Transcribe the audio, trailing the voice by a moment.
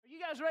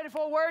guys ready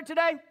for a word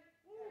today?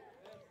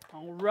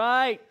 All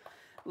right.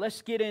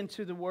 Let's get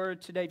into the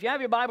word today. If you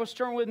have your Bibles,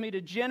 turn with me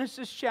to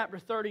Genesis chapter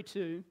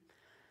 32.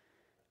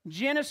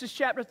 Genesis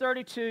chapter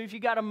 32. If you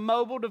got a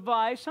mobile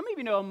device, how many of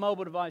you know a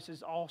mobile device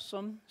is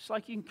awesome? It's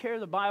like you can carry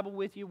the Bible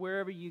with you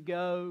wherever you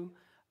go.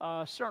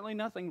 Certainly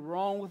nothing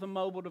wrong with a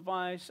mobile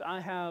device.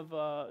 I have,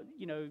 a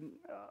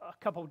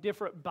couple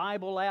different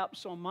Bible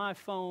apps on my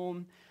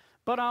phone.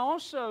 But I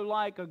also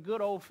like a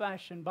good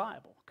old-fashioned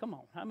Bible. Come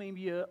on, how many of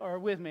you are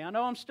with me? I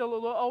know I'm still a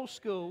little old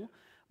school,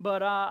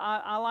 but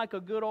I like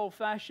a good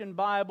old-fashioned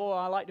Bible.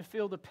 I like to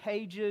feel the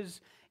pages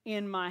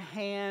in my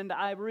hand.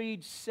 I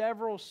read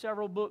several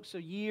books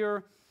a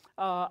year.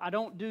 I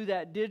don't do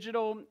that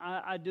digital.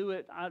 I do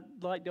it. I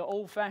like the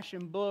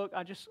old-fashioned book.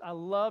 I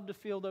love to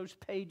feel those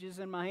pages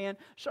in my hand.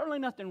 Certainly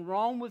nothing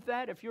wrong with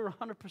that. If you're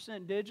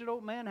 100% digital,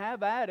 man,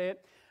 have at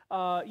it.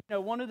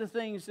 One of the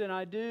things that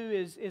I do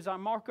is I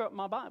mark up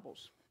my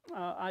Bibles.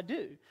 I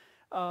do.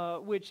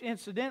 Which,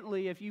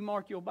 incidentally, if you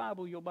mark your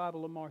Bible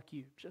will mark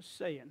you. Just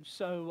saying.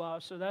 So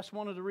that's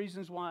one of the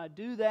reasons why I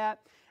do that.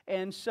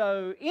 And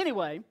so,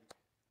 anyway,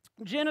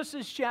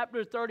 Genesis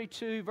chapter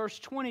 32, verse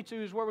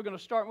 22 is where we're going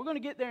to start. We're going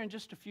to get there in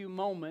just a few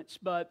moments.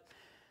 But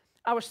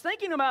I was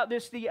thinking about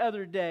this the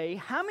other day.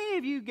 How many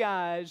of you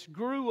guys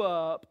grew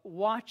up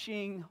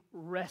watching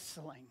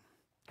wrestling?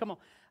 Come on.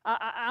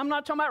 I'm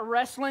not talking about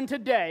wrestling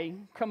today.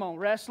 Come on,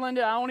 wrestling.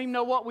 I don't even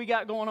know what we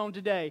got going on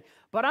today.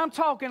 But I'm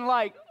talking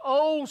like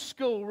old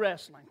school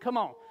wrestling. Come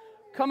on.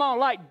 Come on,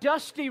 like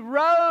Dusty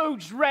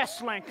Rhodes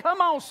wrestling. Come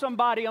on,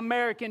 somebody,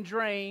 American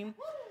Dream.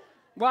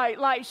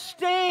 Like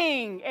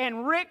Sting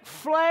and Ric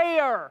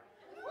Flair.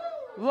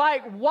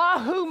 Like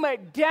Wahoo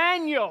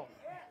McDaniel.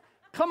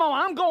 Come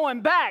on, I'm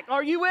going back.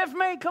 Are you with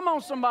me? Come on,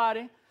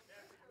 somebody.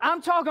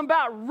 I'm talking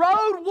about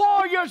Road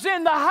Warriors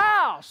in the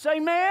house.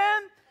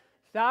 Amen?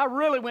 I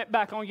really went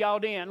back on y'all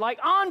then. Like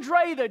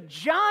Andre the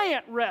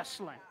Giant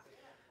wrestling.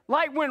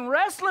 Like when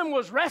wrestling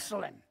was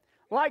wrestling.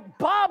 Like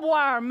barbed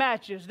wire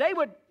matches. They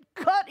would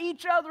cut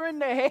each other in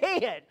the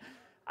head.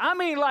 I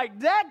mean, like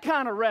that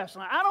kind of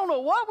wrestling. I don't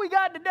know what we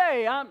got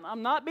today.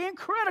 I'm not being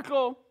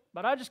critical,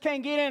 but I just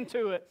can't get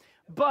into it.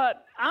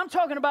 But I'm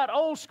talking about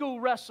old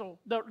school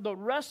the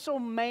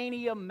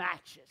WrestleMania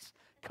matches.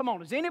 Come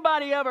on, does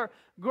anybody ever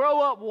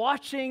grow up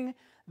watching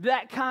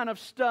that kind of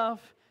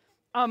stuff?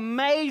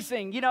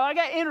 Amazing. You know, I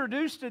got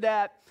introduced to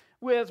that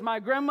with my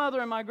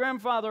grandmother and my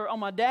grandfather on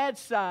my dad's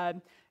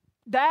side.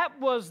 That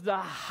was the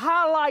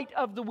highlight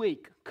of the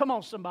week. Come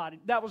on,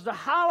 somebody. That was the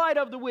highlight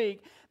of the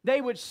week.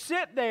 They would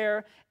sit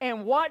there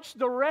and watch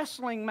the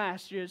wrestling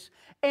matches.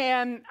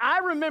 And I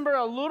remember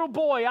a little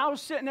boy, I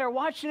was sitting there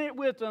watching it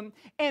with them,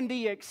 and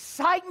the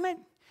excitement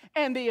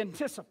and the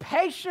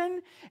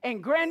anticipation,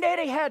 and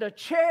Granddaddy had a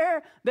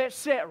chair that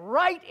sat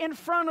right in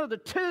front of the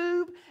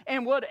tube,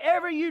 and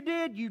whatever you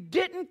did, you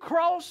didn't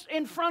cross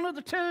in front of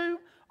the tube,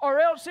 or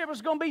else it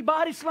was going to be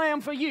body slam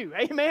for you,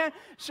 amen?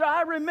 So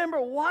I remember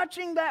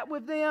watching that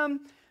with them,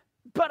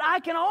 but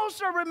I can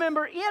also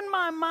remember in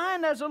my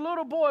mind as a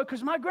little boy,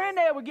 because my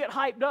granddad would get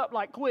hyped up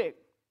like quick,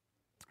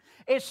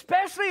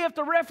 especially if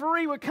the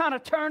referee would kind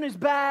of turn his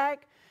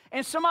back,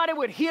 and somebody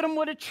would hit him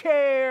with a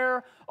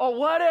chair or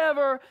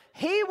whatever,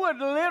 he would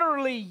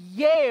literally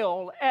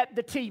yell at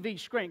the TV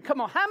screen.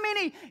 Come on, how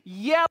many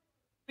yells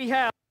do we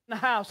have in the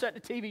house at the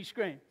TV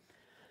screen?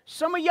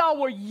 Some of y'all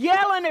were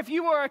yelling if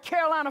you were a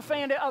Carolina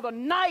fan the other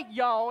night,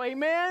 y'all,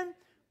 amen?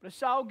 But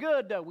it's all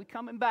good, though. We're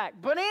coming back.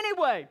 But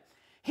anyway,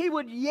 he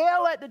would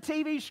yell at the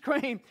TV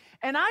screen,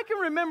 and I can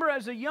remember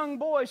as a young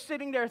boy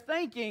sitting there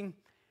thinking,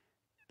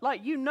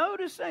 like,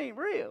 this ain't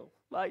real.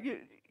 Like,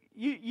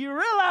 you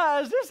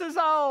realize this is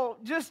all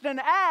just an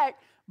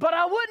act, but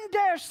I wouldn't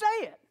dare say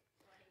it.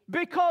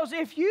 Because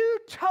if you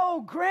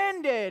told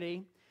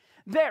Granddaddy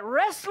that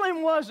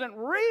wrestling wasn't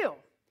real,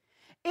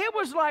 it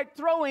was like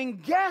throwing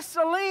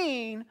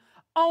gasoline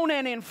on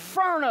an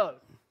inferno.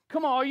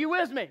 Come on, are you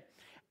with me?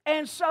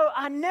 And so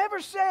I never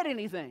said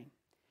anything.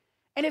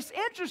 And it's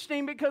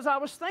interesting because I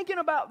was thinking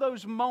about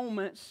those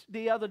moments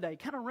the other day,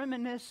 kind of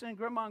reminiscing.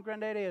 Grandma and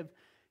Granddaddy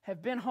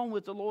have been home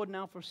with the Lord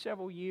now for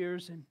several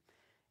years, and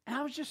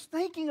I was just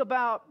thinking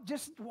about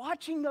just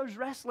watching those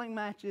wrestling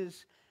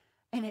matches,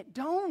 and it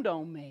dawned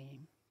on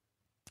me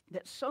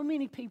that so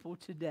many people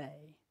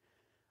today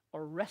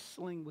are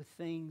wrestling with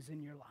things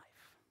in your life.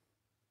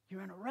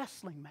 You're in a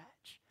wrestling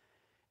match.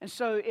 And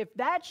so if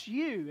that's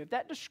you, if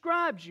that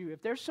describes you,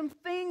 if there's some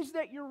things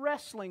that you're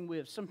wrestling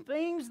with, some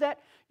things that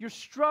you're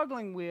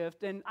struggling with,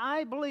 then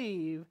I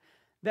believe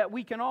that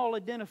we can all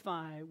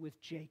identify with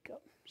Jacob.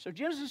 So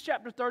Genesis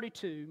chapter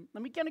 32,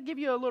 let me kind of give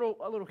you a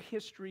little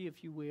history,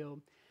 if you will.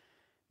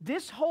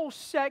 This whole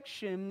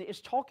section is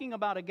talking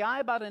about a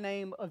guy by the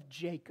name of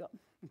Jacob,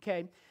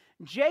 okay?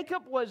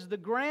 Jacob was the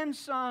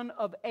grandson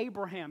of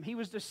Abraham. He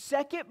was the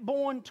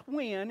second-born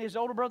twin. His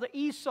older brother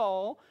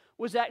Esau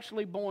was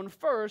actually born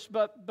first,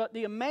 but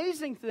the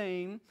amazing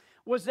thing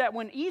was that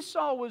when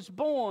Esau was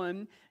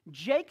born,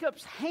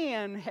 Jacob's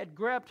hand had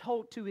grabbed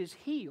hold to his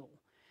heel.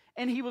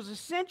 And he was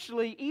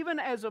essentially, even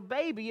as a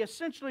baby,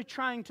 essentially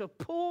trying to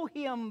pull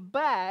him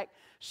back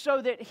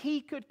so that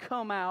he could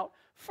come out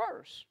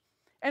first.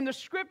 And the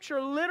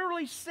scripture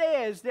literally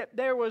says that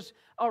there was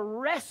a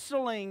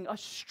wrestling, a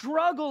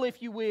struggle,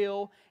 if you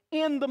will,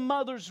 in the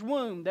mother's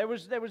womb. There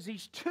was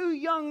these two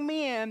young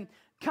men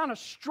kind of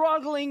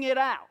struggling it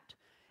out.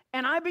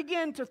 And I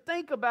began to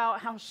think about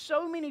how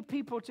so many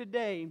people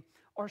today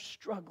are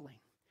struggling.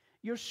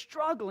 You're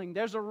struggling.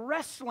 There's a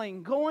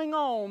wrestling going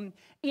on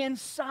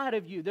inside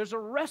of you. There's a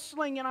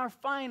wrestling in our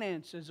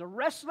finances, a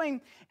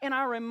wrestling in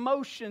our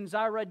emotions,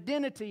 our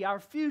identity,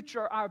 our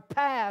future, our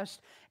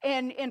past.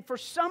 And for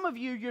some of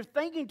you, you're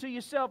thinking to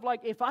yourself,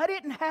 like, if I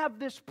didn't have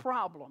this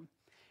problem,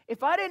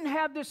 if I didn't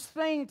have this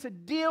thing to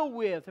deal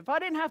with, if I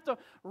didn't have to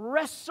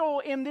wrestle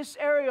in this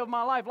area of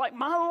my life, like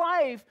my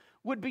life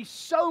would be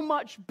so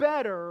much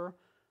better,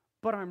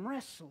 but I'm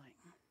wrestling.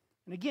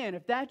 And again,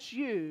 if that's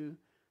you,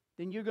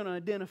 then you're going to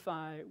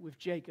identify with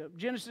Jacob.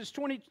 Genesis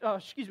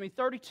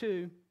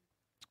 32,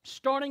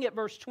 starting at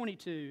verse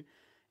 22,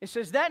 it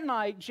says, "That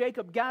night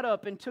Jacob got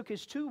up and took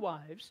his 2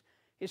 wives,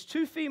 his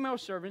 2 female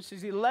servants,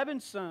 his 11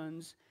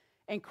 sons,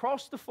 and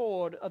crossed the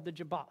ford of the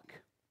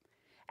Jabbok.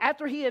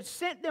 After he had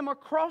sent them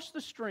across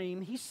the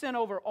stream, he sent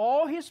over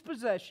all his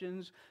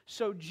possessions,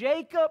 so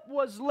Jacob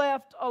was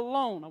left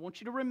alone." I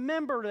want you to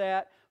remember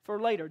that for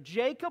later.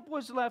 Jacob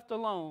was left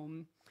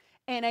alone,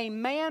 and a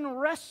man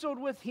wrestled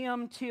with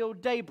him till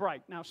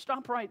daybreak. Now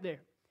stop right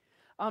there.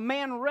 A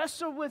man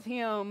wrestled with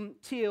him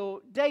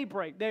till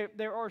daybreak.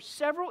 There are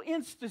several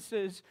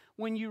instances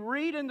when you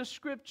read in the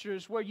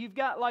scriptures where you've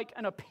got like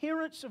an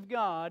appearance of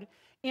God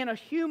in a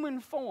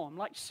human form.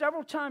 Like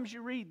several times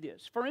you read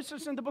this. For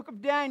instance, in the book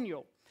of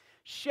Daniel,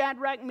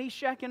 Shadrach,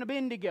 Meshach, and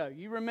Abednego.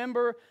 You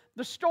remember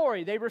the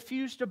story. They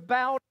refused to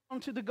bow down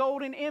to the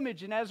golden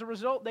image, and as a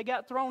result, they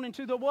got thrown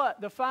into the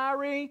what? The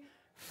fiery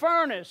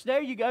furnace.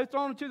 There you go,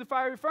 thrown into the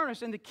fiery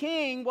furnace. And the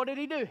king, what did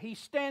he do? He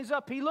stands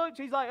up, he looks,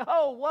 he's like,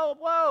 "Oh, whoa,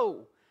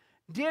 whoa.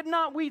 Did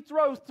not we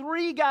throw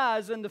 3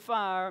 guys in the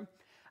fire?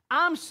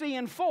 I'm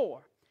seeing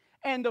 4.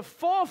 And the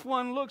 4th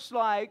one looks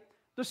like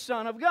the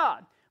Son of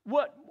God."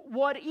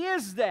 What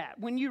is that?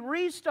 When you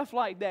read stuff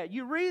like that,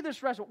 you read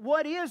this wrestle,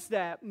 what is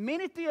that?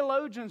 Many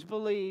theologians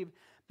believe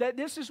that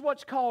this is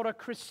what's called a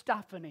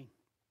Christophany.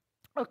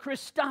 A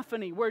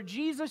Christophany, where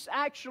Jesus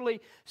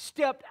actually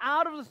stepped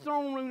out of the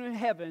throne room in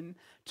heaven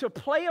to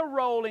play a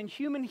role in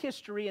human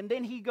history, and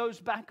then he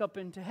goes back up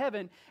into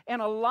heaven.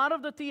 And a lot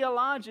of the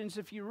theologians,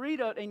 if you read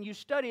it and you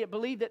study it,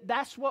 believe that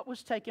that's what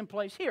was taking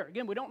place here.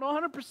 Again, we don't know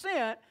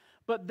 100%,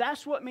 but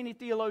that's what many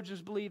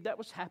theologians believe that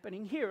was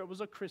happening here. It was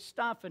a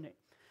Christophany.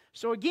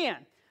 So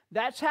again,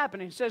 that's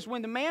happening. It says,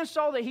 when the man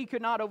saw that he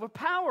could not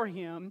overpower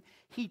him,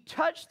 he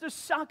touched the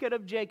socket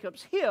of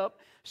Jacob's hip,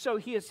 so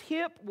his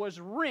hip was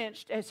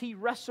wrenched as he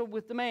wrestled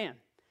with the man.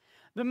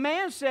 The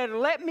man said,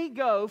 "Let me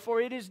go,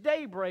 for it is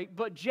daybreak."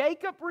 But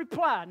Jacob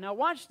replied, now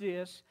watch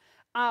this,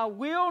 "I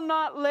will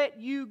not let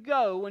you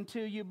go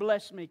until you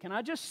bless me." Can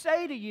I just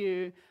say to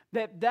you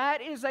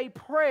that is a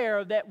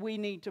prayer that we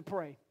need to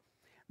pray.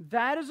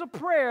 That is a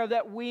prayer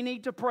that we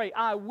need to pray.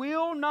 I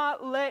will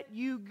not let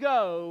you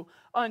go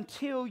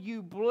until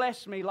you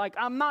bless me. Like,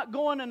 I'm not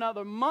going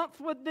another month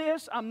with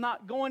this. I'm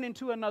not going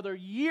into another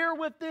year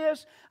with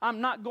this. I'm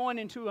not going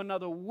into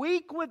another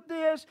week with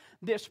this.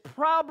 This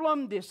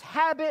problem, this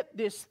habit,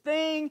 this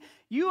thing.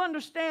 You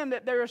understand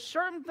that there are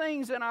certain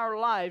things in our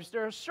lives.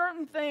 There are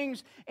certain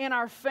things in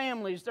our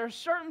families. There are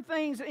certain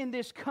things in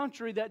this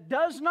country that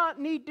does not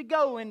need to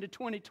go into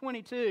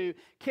 2022.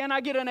 Can I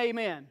get an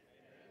amen?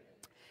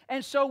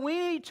 And so we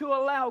need to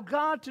allow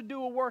God to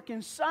do a work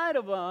inside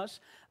of us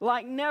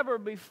like never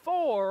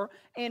before.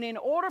 And in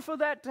order for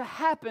that to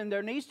happen,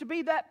 there needs to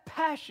be that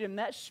passion,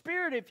 that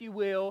spirit, if you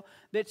will,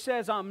 that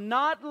says, "I'm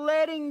not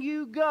letting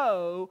you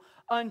go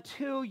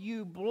until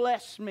you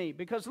bless me."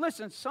 Because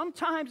listen,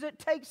 sometimes it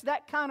takes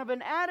that kind of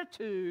an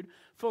attitude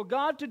for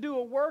God to do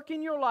a work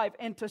in your life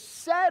and to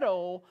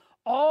settle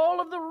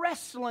all of the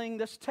wrestling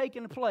that's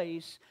taking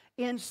place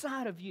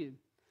inside of you.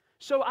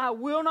 So I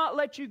will not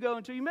let you go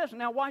until you bless me.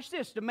 Now watch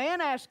this. The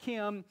man asked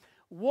him,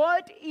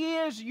 "What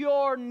is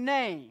your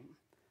name?"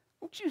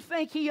 Don't you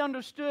think he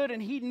understood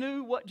and he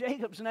knew what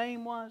Jacob's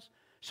name was?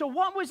 So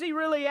what was he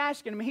really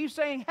asking him? He's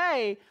saying,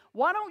 "Hey,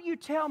 why don't you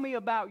tell me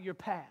about your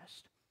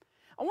past?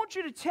 I want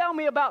you to tell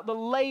me about the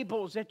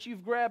labels that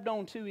you've grabbed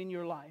onto in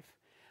your life.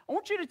 I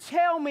want you to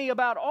tell me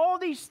about all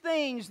these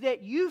things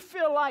that you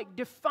feel like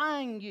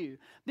define you.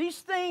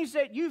 These things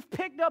that you've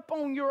picked up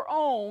on your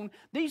own.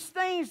 These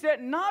things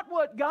that not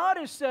what God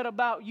has said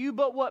about you,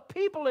 but what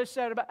people have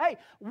said about. Hey,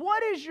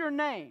 what is your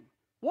name?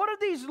 What are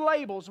these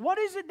labels? What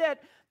is it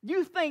that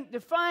you think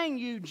define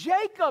you?"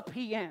 "Jacob,"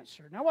 he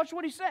answered. Now watch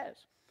what he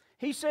says.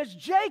 He says,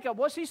 "Jacob,"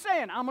 what's he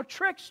saying? "I'm a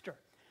trickster.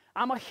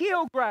 I'm a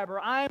heel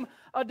grabber. I'm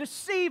a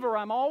deceiver.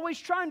 I'm always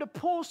trying to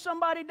pull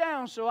somebody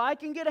down so I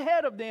can get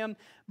ahead of them."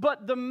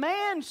 But the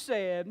man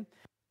said,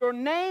 "Your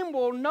name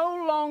will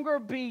no longer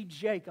be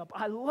Jacob."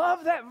 I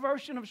love that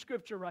version of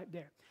Scripture right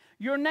there.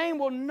 Your name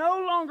will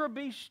no longer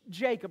be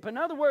Jacob. In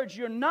other words,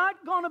 you're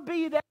not going to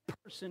be that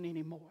person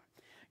anymore.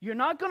 You're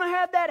not going to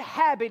have that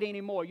habit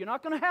anymore. You're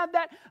not going to have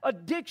that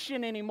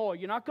addiction anymore.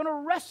 You're not going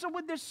to wrestle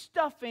with this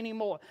stuff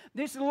anymore.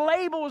 These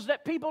labels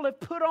that people have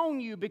put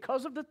on you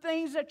because of the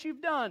things that you've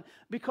done,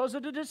 because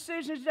of the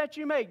decisions that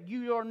you make.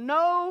 You are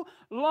no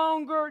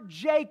longer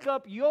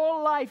Jacob.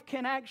 Your life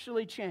can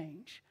actually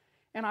change.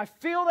 And I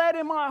feel that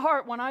in my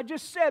heart when I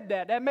just said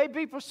that. That may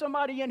be for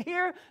somebody in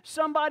here,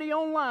 somebody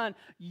online.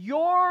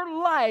 Your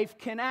life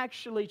can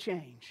actually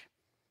change.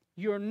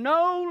 You're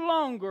no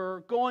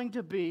longer going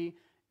to be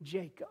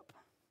Jacob,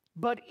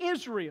 but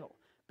Israel,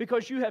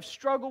 because you have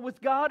struggled with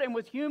God and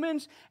with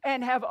humans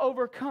and have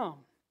overcome.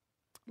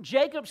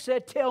 Jacob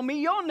said, "Tell me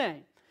your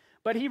name."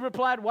 But he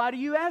replied, "Why do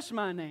you ask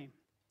my name?"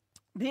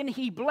 Then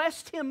he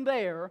blessed him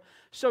there.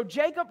 So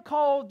Jacob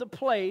called the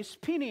place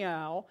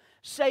Peniel,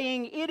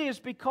 saying, "It is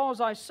because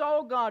I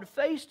saw God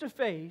face to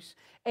face,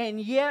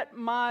 and yet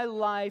my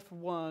life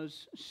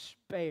was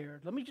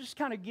spared." Let me just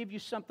kind of give you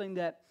something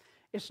that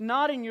it's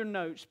not in your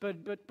notes,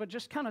 but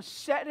just kind of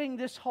setting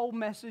this whole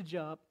message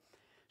up.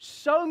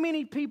 So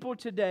many people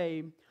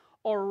today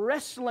are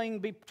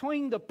wrestling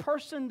between the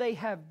person they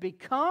have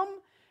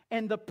become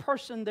and the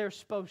person they're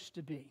supposed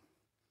to be.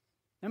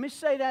 Let me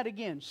say that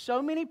again.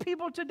 So many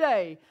people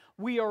today,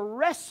 we are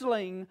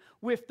wrestling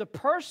with the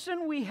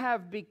person we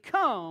have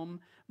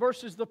become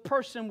versus the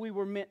person we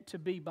were meant to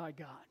be by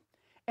God.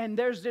 And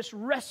there's this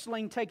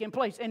wrestling taking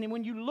place. And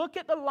when you look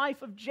at the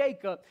life of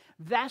Jacob,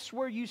 that's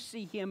where you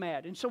see him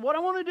at. And so what I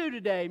want to do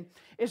today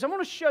is I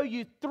want to show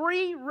you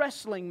 3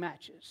 wrestling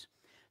matches.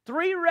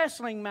 3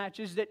 wrestling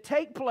matches that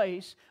take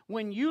place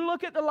when you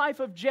look at the life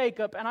of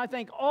Jacob, and I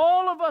think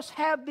all of us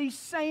have these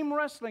same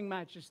wrestling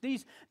matches,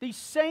 these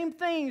same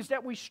things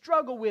that we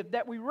struggle with,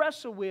 that we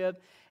wrestle with,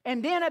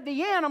 and then at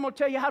the end, I'm going to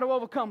tell you how to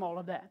overcome all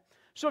of that.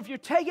 So if you're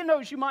taking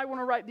notes, you might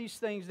want to write these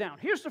things down.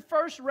 Here's the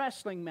first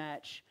wrestling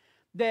match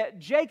that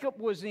Jacob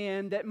was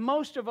in, that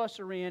most of us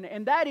are in,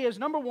 and that is,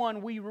 number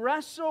 1, we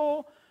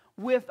wrestle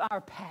with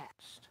our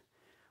past.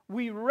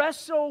 We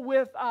wrestle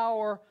with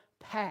our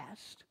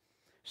past.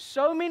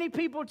 So many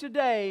people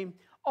today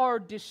are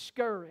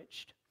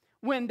discouraged.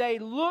 When they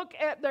look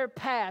at their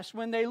past,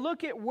 when they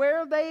look at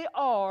where they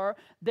are,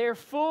 they're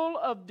full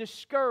of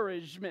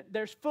discouragement.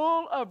 They're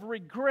full of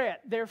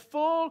regret. They're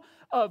full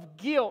of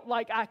guilt.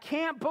 Like, I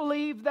can't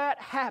believe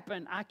that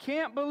happened. I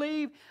can't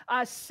believe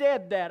I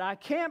said that. I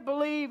can't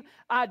believe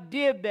I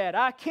did that.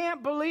 I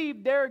can't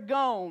believe they're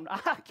gone.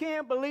 I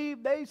can't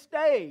believe they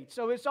stayed.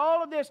 So it's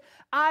all of this,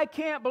 I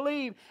can't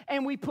believe.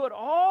 And we put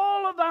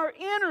all of our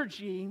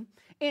energy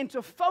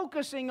into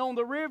focusing on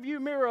the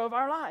rearview mirror of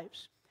our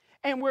lives.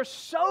 And we're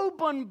so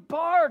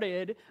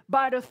bombarded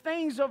by the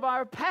things of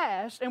our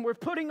past, and we're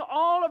putting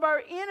all of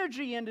our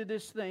energy into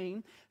this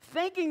thing,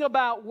 thinking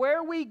about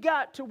where we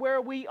got to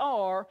where we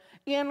are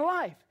in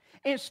life,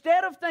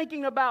 instead of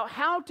thinking about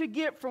how to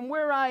get from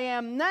where I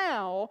am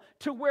now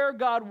to where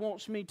God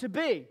wants me to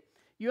be.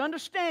 You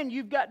understand,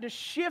 you've got to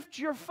shift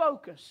your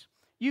focus.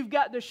 You've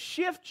got to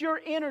shift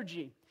your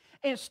energy.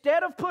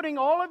 Instead of putting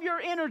all of your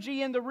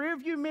energy in the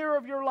rearview mirror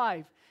of your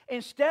life,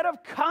 instead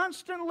of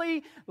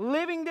constantly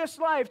living this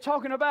life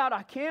talking about,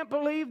 I can't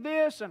believe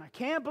this and I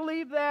can't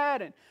believe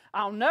that and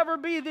I'll never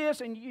be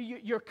this, and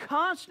you're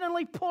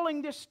constantly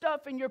pulling this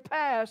stuff in your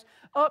past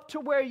up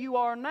to where you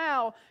are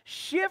now,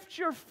 shift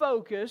your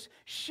focus,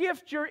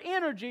 shift your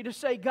energy to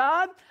say,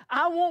 God,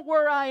 I want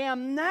where I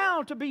am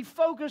now to be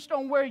focused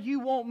on where you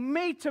want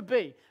me to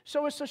be.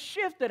 So it's a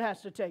shift that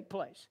has to take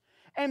place.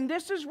 And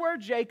this is where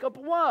Jacob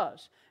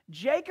was.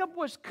 Jacob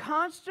was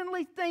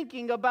constantly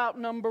thinking about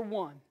number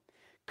 1.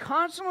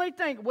 Constantly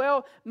think,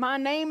 well, my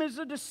name is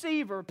a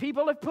deceiver.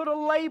 People have put a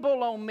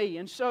label on me,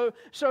 and so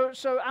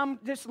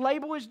this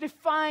label is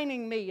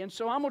defining me, and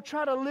so I'm going to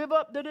try to live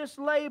up to this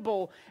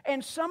label.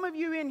 And some of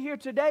you in here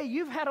today,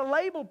 you've had a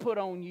label put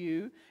on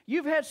you.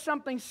 You've had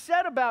something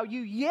said about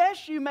you.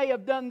 Yes, you may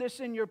have done this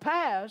in your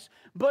past,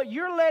 but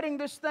you're letting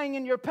this thing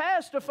in your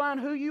past define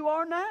who you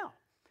are now.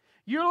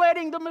 You're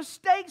letting the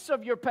mistakes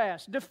of your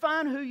past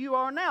define who you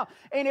are now.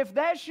 And if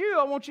that's you,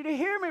 I want you to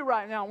hear me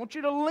right now. I want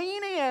you to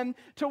lean in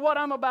to what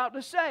I'm about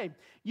to say.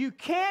 You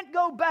can't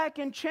go back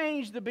and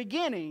change the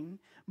beginning,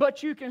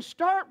 but you can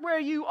start where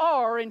you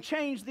are and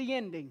change the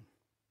ending.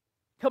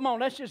 Come on,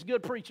 that's just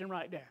good preaching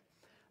right there.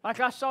 Like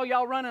I saw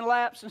y'all running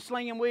laps and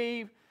slinging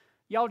weave.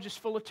 Y'all just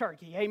full of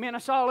turkey. Amen,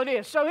 that's all it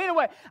is. So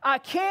anyway, I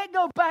can't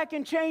go back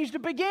and change the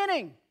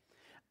beginning.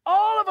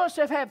 All of us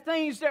have had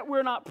things that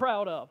we're not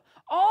proud of.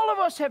 All of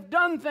us have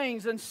done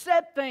things and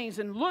said things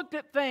and looked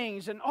at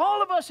things, and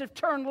all of us have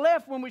turned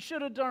left when we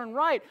should have turned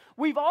right.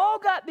 We've all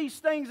got these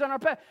things in our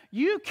past.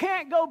 You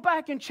can't go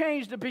back and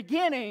change the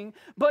beginning,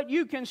 but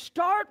you can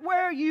start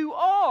where you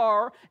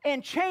are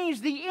and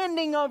change the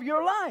ending of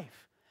your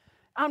life.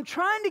 I'm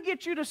trying to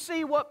get you to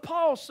see what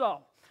Paul saw.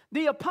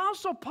 The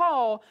Apostle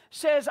Paul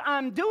says,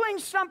 I'm doing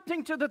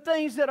something to the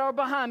things that are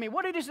behind me.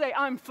 What did he say?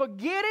 I'm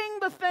forgetting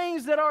the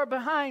things that are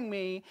behind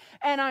me,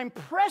 and I'm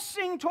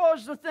pressing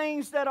towards the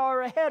things that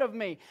are ahead of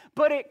me.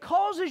 But it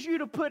causes you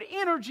to put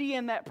energy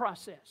in that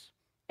process,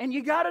 and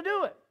you got to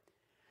do it.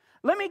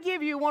 Let me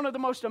give you one of the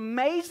most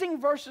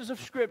amazing verses of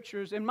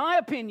Scriptures, in my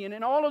opinion,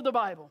 in all of the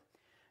Bible.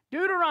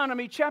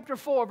 Deuteronomy chapter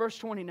 4, verse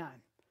 29.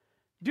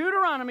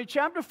 Deuteronomy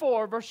chapter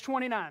 4, verse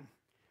 29.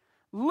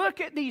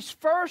 Look at these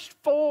first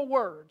 4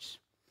 words.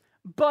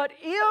 But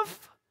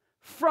if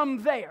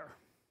from there,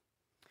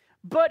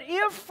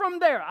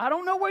 I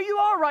don't know where you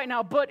are right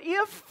now, but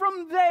if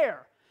from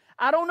there,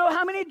 I don't know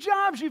how many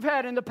jobs you've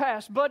had in the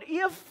past, but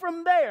if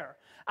from there,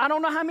 I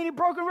don't know how many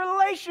broken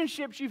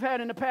relationships you've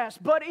had in the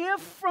past, but if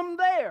from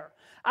there,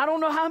 I don't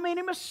know how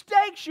many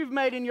mistakes you've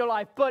made in your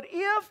life, but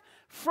if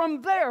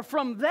from there,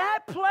 from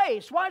that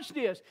place, watch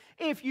this,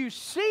 if you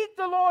seek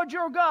the Lord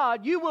your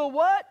God, you will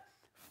what?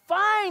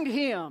 Find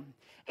Him.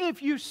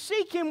 If you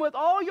seek Him with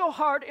all your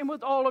heart and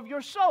with all of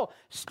your soul.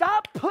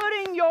 Stop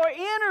putting your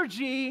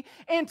energy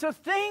into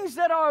things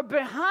that are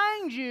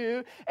behind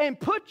you and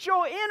put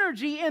your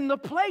energy in the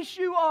place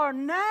you are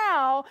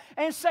now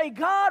and say,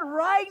 God,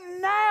 right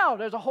now,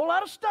 there's a whole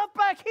lot of stuff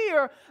back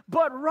here,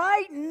 but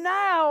right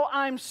now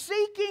I'm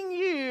seeking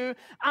you,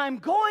 I'm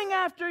going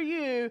after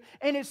you,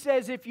 and it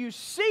says if you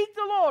seek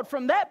the Lord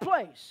from that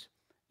place,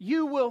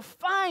 you will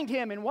find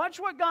Him. And watch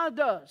what God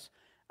does.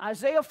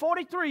 Isaiah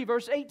 43,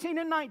 verse 18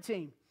 and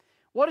 19.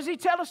 What does He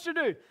tell us to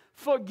do?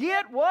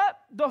 Forget what?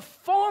 The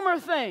former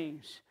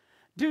things.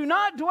 Do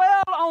not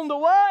dwell on the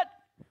what?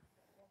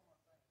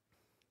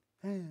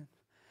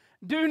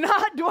 Do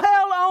not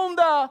dwell on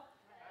the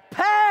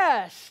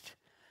past.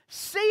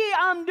 See,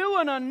 I'm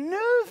doing a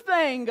new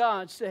thing,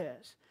 God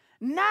says.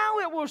 Now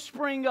it will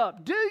spring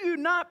up. Do you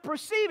not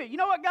perceive it? You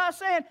know what God's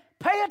saying?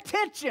 Pay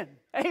attention.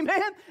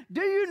 Amen?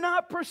 Do you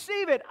not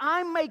perceive it?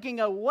 I'm making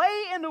a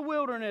way in the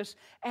wilderness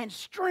and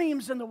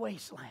streams in the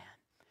wasteland.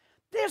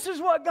 This is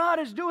what God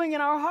is doing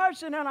in our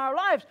hearts and in our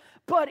lives.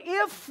 But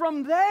if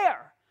from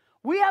there,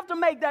 we have to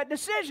make that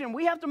decision.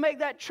 We have to make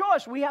that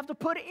choice. We have to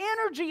put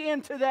energy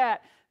into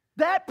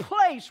that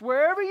place,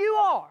 wherever you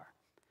are.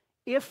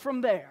 If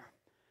from there,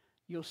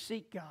 you'll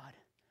seek God.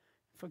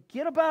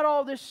 Forget about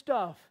all this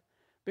stuff.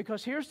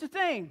 Because here's the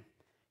thing.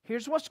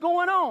 Here's what's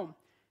going on.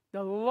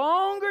 The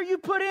longer you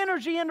put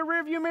energy in the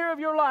rearview mirror of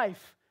your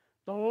life,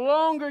 the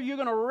longer you're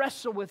going to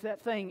wrestle with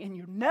that thing. And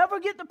you never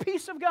get the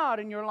peace of God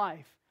in your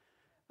life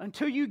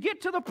until you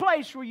get to the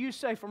place where you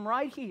say, from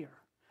right here,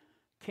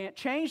 can't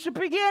change the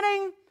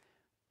beginning,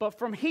 but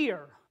from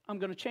here, I'm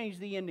going to change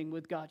the ending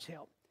with God's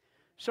help.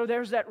 So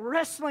there's that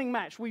wrestling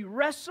match. We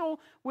wrestle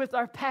with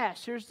our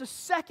past. Here's the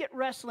second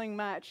wrestling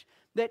match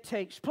that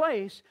takes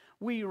place.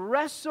 We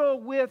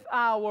wrestle with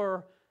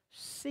our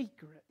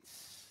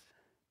secrets.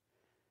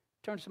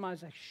 Turn to somebody and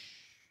say, shh.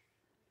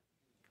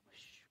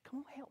 Come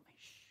on, help me.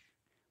 Shh.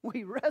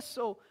 We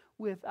wrestle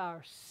with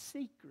our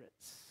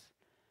secrets.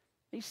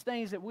 These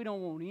things that we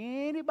don't want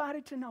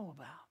anybody to know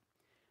about.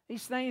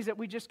 These things that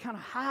we just kind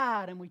of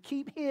hide and we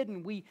keep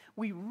hidden. We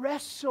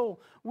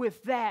wrestle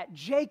with that.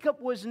 Jacob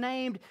was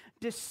named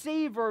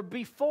deceiver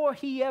before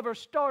he ever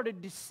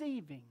started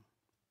deceiving.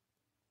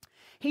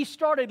 He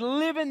started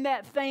living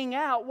that thing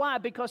out. Why?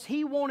 Because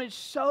he wanted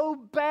so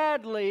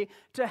badly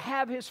to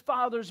have his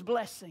father's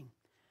blessing.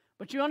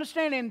 But you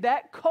understand, in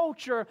that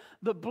culture,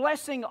 the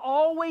blessing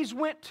always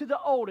went to the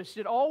oldest.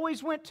 It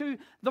always went to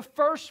the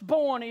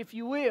firstborn, if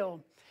you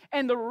will.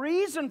 And the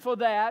reason for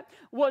that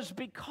was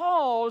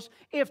because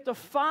if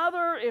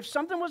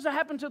something was to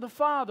happen to the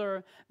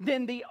father,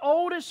 then the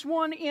oldest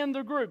one in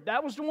the group,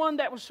 that was the one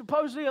that was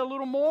supposedly a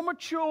little more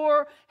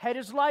mature, had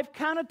his life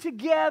kind of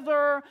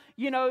together,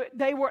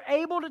 they were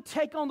able to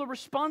take on the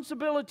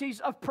responsibilities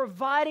of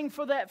providing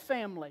for that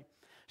family.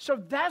 So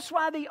that's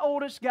why the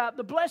oldest got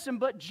the blessing.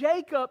 But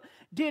Jacob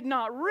did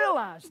not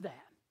realize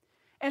that.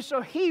 And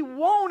so he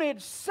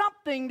wanted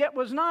something that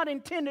was not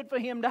intended for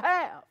him to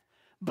have.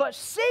 But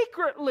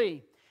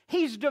secretly,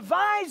 he's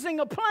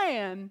devising a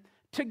plan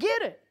to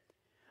get it.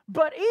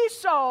 But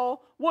Esau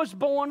was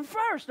born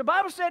first. The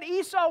Bible said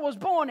Esau was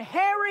born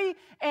hairy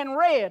and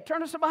red.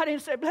 Turn to somebody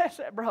and say, bless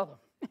that brother.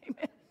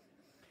 Amen.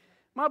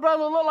 My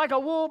brother looked like a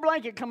wool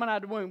blanket coming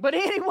out of the womb. But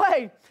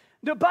anyway,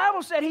 the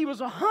Bible said he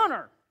was a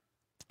hunter.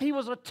 He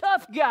was a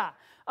tough guy.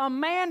 A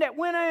man that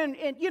went in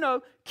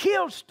and,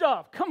 killed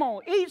stuff. Come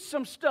on, eat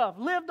some stuff.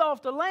 Lived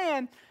off the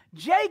land.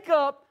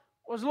 Jacob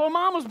was a little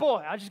mama's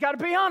boy. I just got to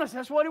be honest.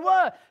 That's what he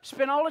was.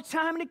 Spent all the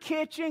time in the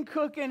kitchen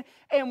cooking.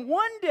 And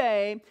one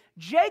day,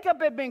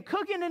 Jacob had been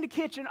cooking in the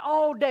kitchen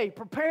all day,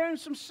 preparing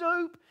some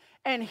soup.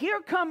 And here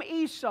come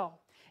Esau.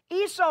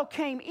 Esau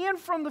came in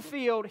from the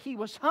field. He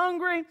was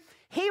hungry.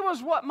 He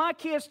was what my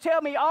kids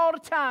tell me all the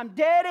time.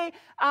 Daddy,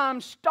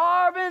 I'm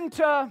starving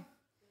to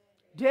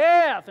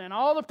death. And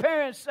all the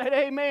parents said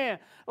amen.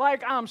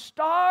 Like, I'm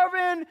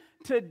starving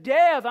to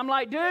death. I'm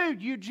like,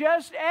 dude, you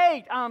just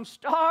ate. I'm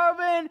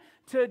starving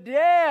to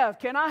death.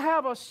 Can I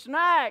have a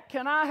snack?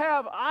 Can I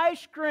have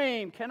ice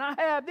cream? Can I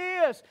have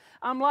this?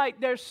 I'm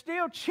like, there's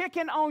still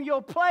chicken on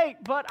your plate,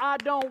 but I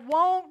don't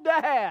want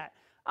that.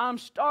 I'm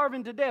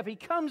starving to death. He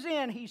comes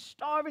in, he's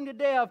starving to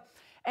death,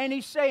 and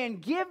he's saying,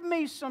 give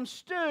me some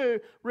stew.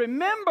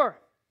 Remember,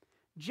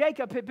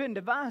 Jacob had been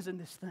devising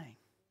this thing.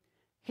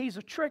 He's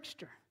a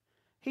trickster.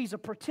 He's a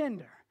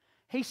pretender.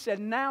 He said,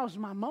 now's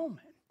my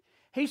moment.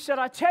 He said,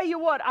 I tell you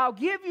what, I'll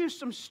give you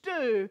some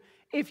stew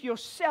if you'll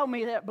sell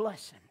me that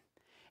blessing.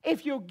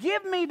 If you'll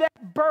give me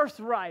that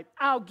birthright,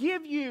 I'll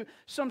give you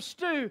some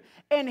stew.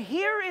 And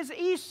here is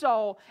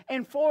Esau,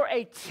 and for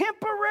a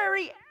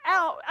temporary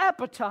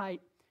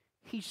appetite,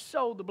 he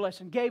sold the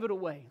blessing, gave it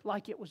away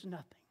like it was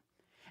nothing.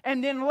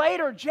 And then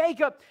later,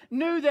 Jacob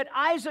knew that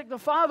Isaac, the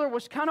father,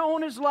 was kind of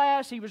on his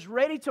last. He was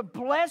ready to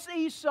bless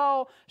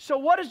Esau. So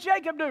what does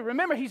Jacob do?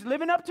 Remember, he's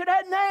living up to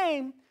that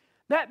name,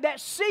 that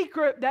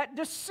secret, that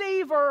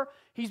deceiver.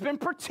 He's been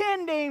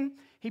pretending.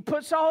 He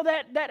puts all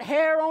that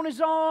hair on his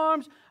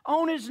arms,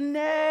 on his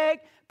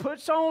neck,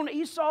 puts on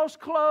Esau's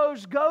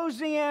clothes,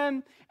 goes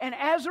in, and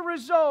as a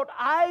result,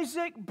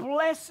 Isaac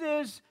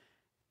blesses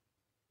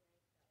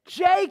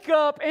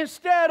Jacob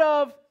instead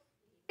of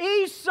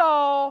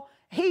Esau.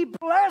 He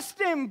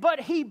blessed him, but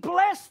he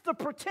blessed the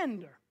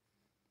pretender.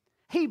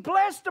 He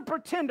blessed the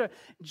pretender.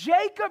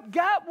 Jacob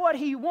got what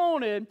he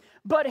wanted,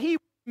 but he was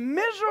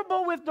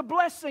miserable with the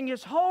blessing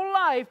his whole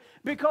life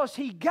because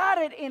he got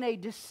it in a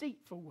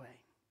deceitful way.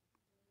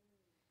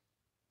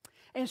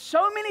 And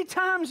so many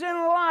times in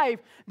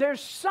life,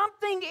 there's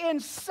something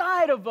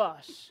inside of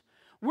us.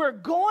 We're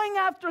going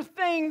after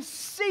things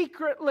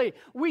secretly.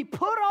 We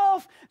put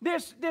off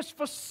this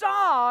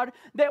facade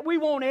that we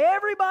want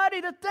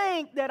everybody to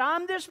think that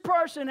I'm this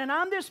person and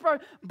I'm this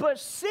person. But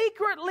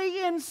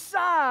secretly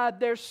inside,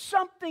 there's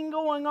something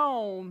going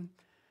on.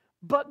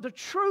 But the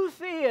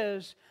truth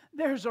is,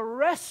 there's a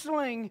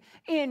wrestling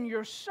in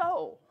your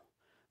soul.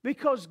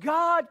 Because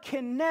God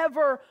can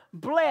never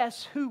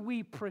bless who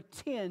we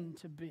pretend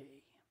to be.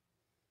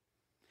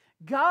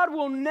 God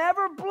will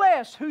never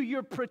bless who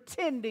you're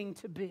pretending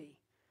to be.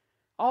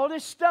 All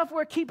this stuff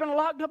we're keeping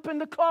locked up in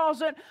the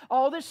closet,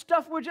 all this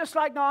stuff we're just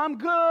like, no, I'm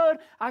good,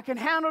 I can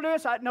handle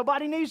this,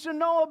 nobody needs to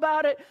know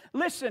about it.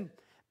 Listen,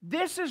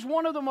 this is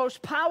one of the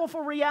most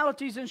powerful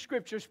realities in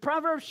Scriptures.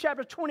 Proverbs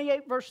chapter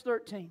 28, verse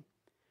 13.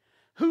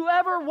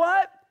 Whoever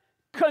what?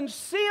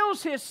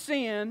 Conceals his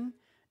sin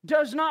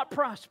does not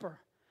prosper.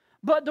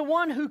 But the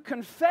one who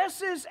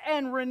confesses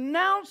and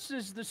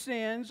renounces the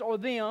sins or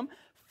them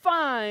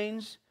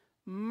finds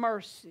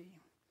mercy.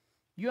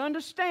 You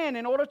understand,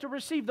 in order to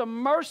receive the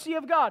mercy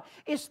of God,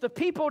 it's the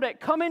people that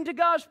come into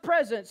God's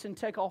presence and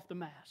take off the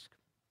mask.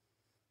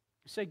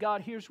 Say,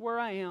 God, here's where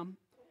I am.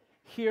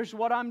 Here's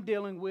what I'm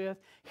dealing with.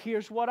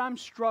 Here's what I'm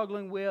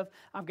struggling with.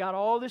 I've got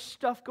all this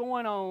stuff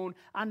going on.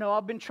 I know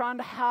I've been trying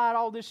to hide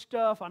all this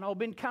stuff. I know I've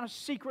been kind of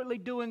secretly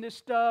doing this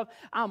stuff.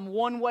 I'm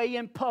one way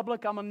in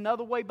public. I'm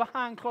another way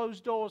behind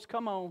closed doors.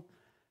 Come on.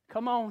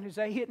 Come on, is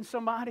that hitting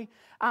somebody?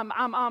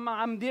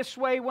 I'm this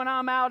way when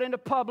I'm out in the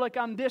public.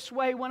 I'm this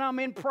way when I'm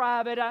in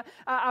private.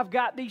 I've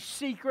got these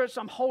secrets.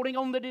 I'm holding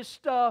on to this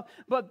stuff.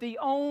 But the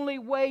only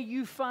way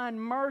you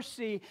find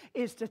mercy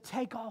is to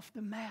take off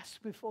the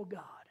mask before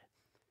God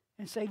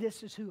and say,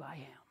 this is who I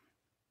am.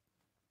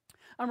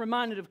 I'm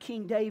reminded of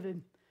King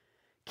David.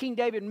 King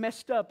David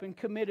messed up and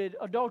committed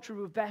adultery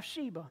with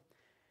Bathsheba.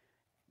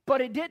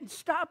 But it didn't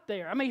stop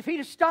there. I mean, if he'd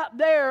have stopped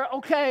there,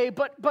 okay,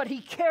 but he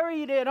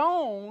carried it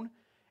on.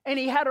 And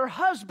he had her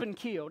husband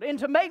killed. And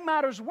to make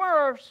matters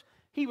worse,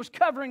 he was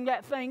covering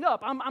that thing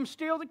up. I'm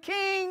still the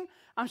king.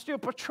 I'm still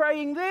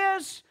portraying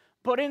this.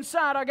 But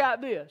inside I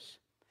got this.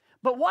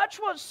 But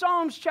watch what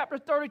Psalms chapter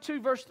 32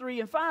 verse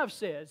 3 and 5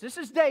 says. This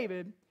is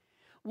David.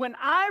 When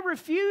I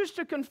refused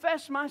to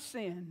confess my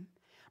sin,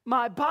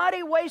 my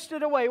body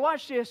wasted away.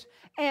 Watch this.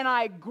 And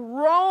I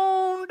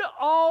groaned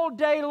all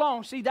day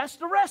long. See, that's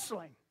the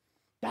wrestling.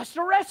 That's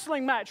the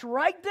wrestling match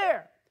right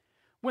there.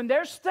 When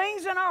there's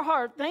things in our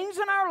heart, things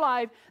in our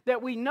life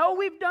that we know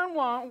we've done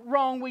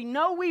wrong, we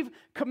know we've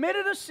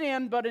committed a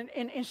sin, but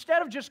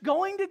instead of just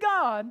going to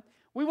God,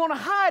 we want to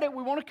hide it,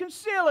 we want to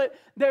conceal it,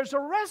 there's a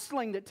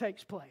wrestling that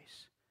takes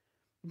place.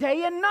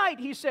 Day and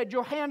night, he said,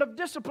 your hand of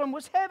discipline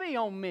was heavy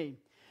on me.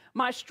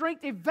 My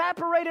strength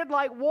evaporated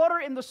like water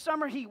in the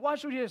summer heat.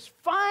 Watch what it is.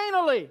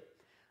 Finally,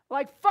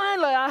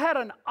 I had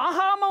an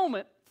aha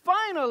moment.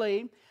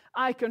 Finally,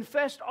 I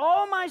confessed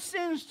all my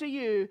sins to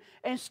you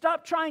and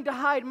stopped trying to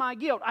hide my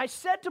guilt. I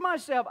said to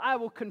myself, I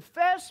will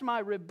confess my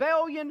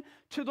rebellion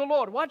to the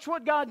Lord. Watch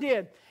what God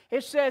did.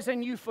 It says,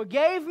 and you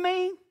forgave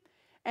me,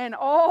 and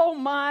all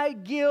my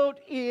guilt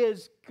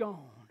is gone.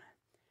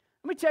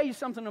 Let me tell you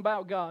something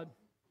about God.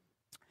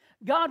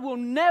 God will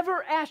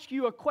never ask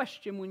you a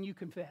question when you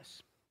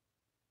confess.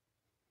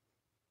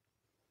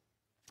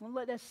 I'll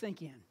let that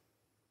sink in.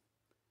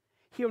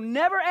 He'll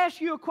never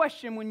ask you a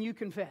question when you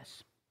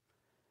confess.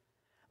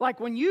 Like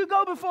when you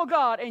go before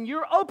God and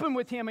you're open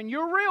with Him and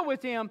you're real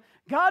with Him,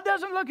 God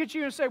doesn't look at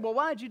you and say, well,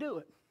 why'd you do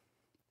it?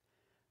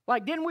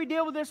 Like, didn't we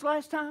deal with this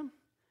last time?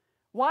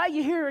 Why are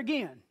you here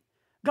again?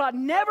 God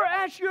never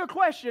asks you a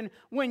question.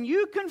 When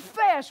you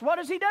confess, what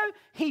does He do?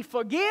 He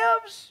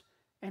forgives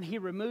and He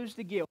removes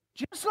the guilt.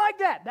 Just like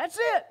that. That's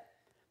it.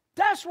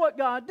 That's what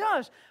God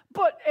does.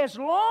 But as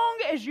long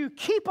as you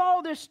keep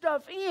all this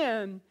stuff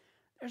in,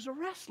 there's a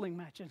wrestling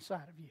match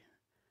inside of you.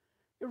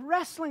 You're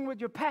wrestling with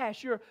your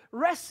past. You're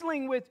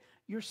wrestling with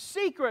your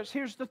secrets.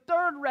 Here's the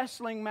third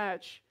wrestling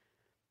match.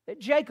 that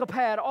Jacob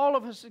had, all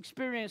of us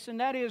experience, and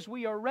that is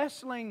we are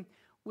wrestling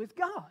with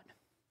God.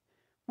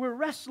 We're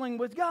wrestling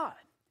with God.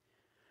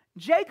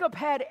 Jacob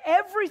had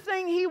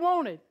everything he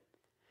wanted.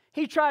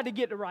 He tried to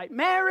get the right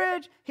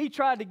marriage. He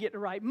tried to get the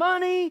right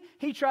money.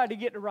 He tried to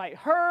get the right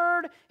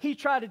herd. He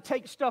tried to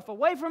take stuff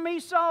away from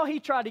Esau. He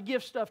tried to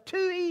give stuff to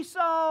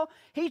Esau.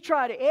 He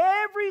tried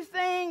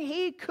everything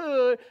he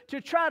could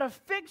to try to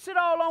fix it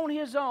all on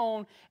his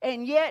own,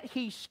 and yet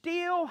he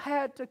still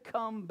had to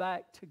come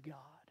back to God.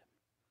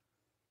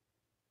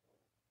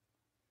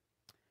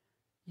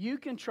 You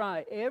can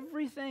try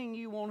everything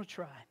you want to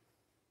try.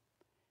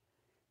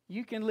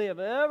 You can live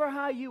ever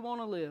how you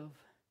want to live.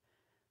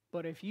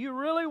 But if you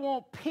really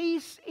want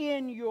peace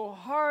in your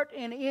heart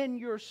and in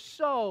your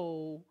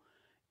soul,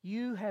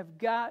 you have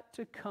got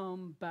to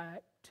come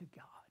back to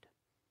God.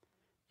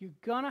 You're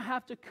going to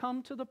have to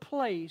come to the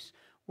place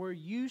where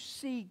you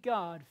see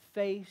God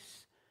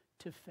face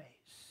to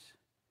face.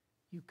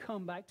 You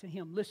come back to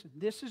Him. Listen,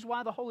 this is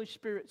why the Holy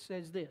Spirit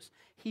says this.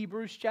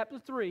 Hebrews chapter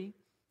 3,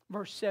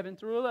 verse 7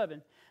 through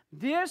 11.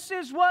 This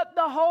is what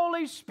the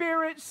Holy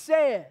Spirit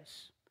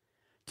says.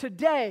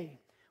 Today,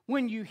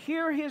 when you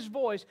hear His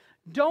voice,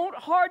 don't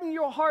harden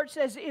your hearts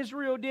as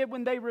Israel did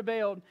when they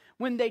rebelled,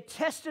 when they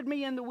tested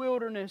me in the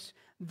wilderness.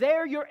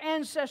 There your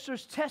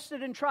ancestors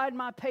tested and tried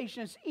my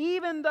patience,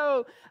 even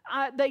though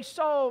they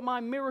saw my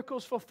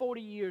miracles for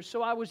 40 years.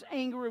 So I was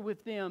angry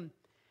with them.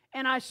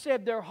 And I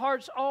said, their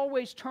hearts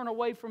always turn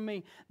away from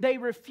me. They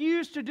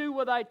refuse to do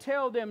what I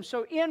tell them.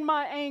 So in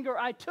my anger,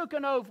 I took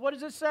an oath. What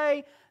does it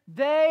say?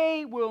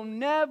 They will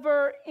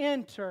never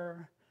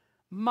enter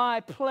my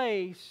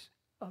place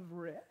of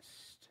rest.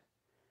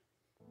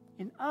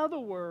 In other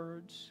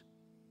words,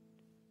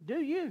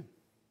 do you.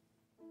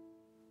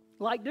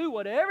 Like, do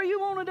whatever you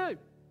want to do.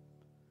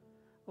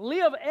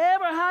 Live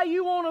ever how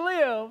you want to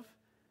live.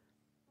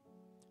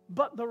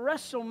 But the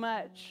wrestle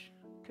match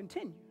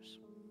continues.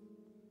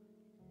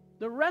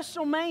 The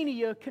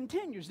WrestleMania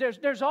continues.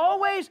 There's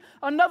always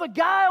another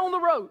guy on the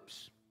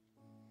ropes.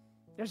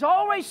 There's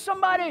always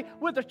somebody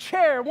with a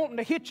chair wanting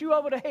to hit you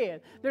over the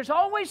head. There's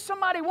always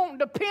somebody wanting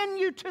to pin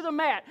you to the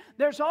mat.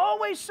 There's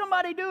always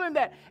somebody doing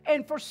that.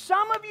 And for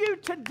some of you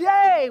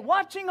today,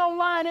 watching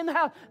online in the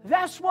house,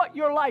 that's what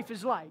your life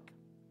is like.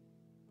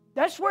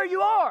 That's where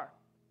you are.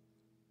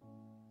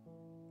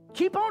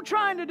 Keep on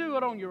trying to do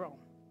it on your own.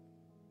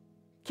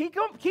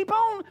 Keep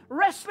on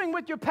wrestling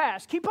with your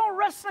past. Keep on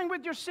wrestling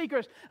with your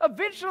secrets.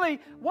 Eventually,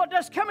 what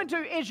that's coming to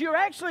is you're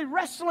actually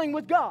wrestling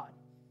with God.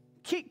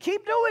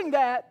 Keep doing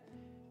that,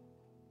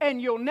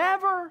 and you'll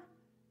never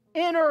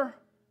enter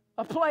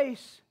a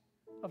place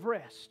of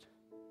rest.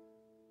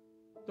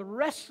 The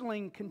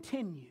wrestling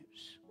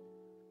continues.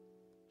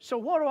 So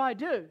what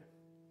do?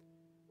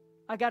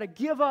 I got to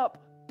give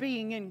up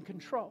being in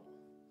control.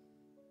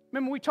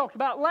 Remember we talked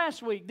about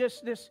last week,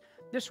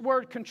 this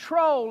word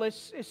control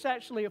is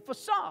actually a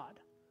facade.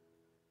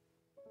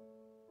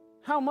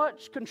 How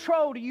much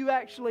control do you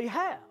actually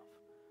have?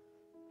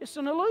 It's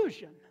an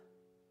illusion.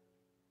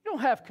 You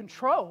don't have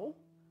control.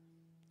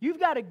 You've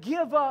got to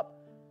give up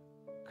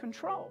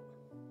control.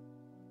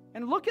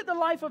 And look at the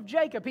life of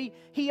Jacob.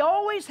 He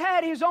always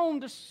had his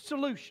own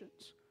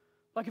solutions.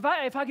 Like if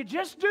I could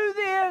just do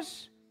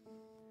this,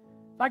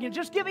 if I can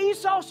just give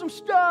Esau some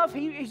stuff,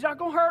 he's not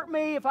going to hurt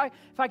me. If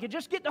I could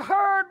just get the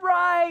herd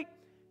right,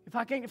 if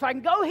I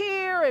can go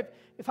here,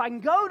 if I can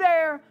go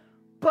there.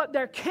 But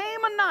there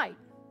came a night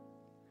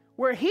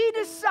where he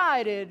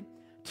decided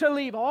to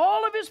leave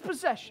all of his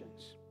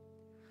possessions,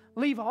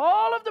 leave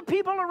all of the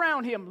people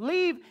around him,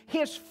 leave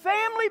his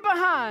family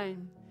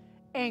behind,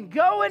 and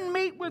go and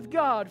meet with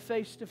God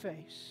face to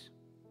face,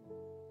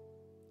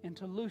 and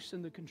to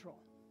loosen the control.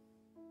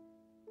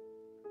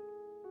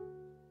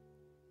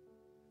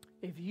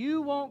 If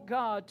you want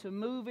God to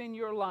move in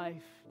your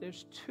life,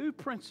 there's two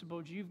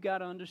principles you've got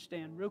to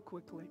understand real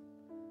quickly.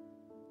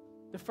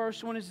 The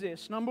first one is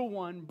this. Number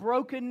one,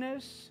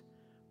 brokenness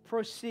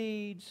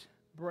precedes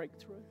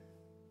breakthrough.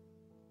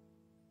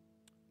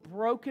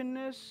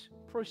 Brokenness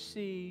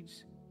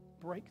precedes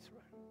breakthrough.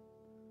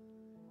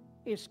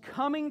 It's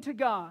coming to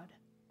God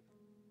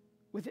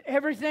with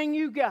everything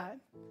you got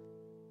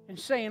and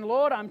saying,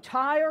 Lord, I'm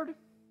tired.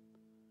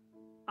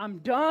 I'm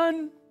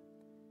done.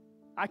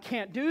 I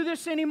can't do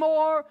this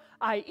anymore.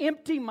 I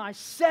empty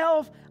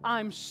myself.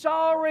 I'm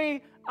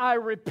sorry. I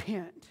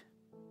repent.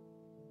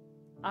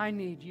 I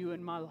need you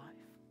in my life.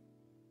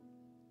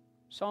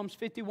 Psalms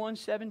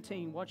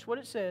 51:17. Watch what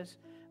it says.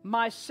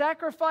 My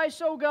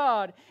sacrifice, O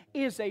God,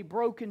 is a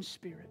broken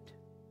spirit.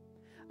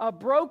 A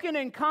broken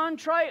and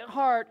contrite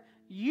heart,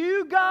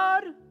 you,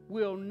 God,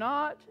 will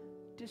not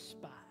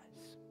despise.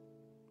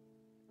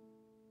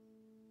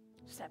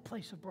 It's that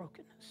place of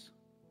brokenness.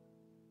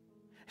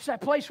 It's that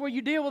place where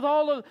you deal with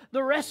all of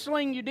the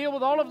wrestling, you deal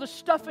with all of the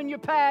stuff in your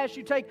past,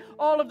 you take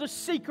all of the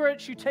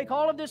secrets, you take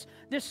all of this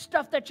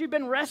stuff that you've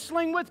been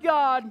wrestling with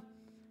God,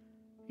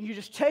 and you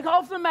just take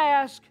off the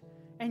mask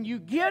and you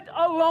get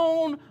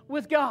alone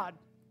with God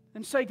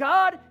and say,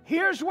 God,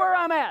 here's where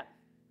I'm at.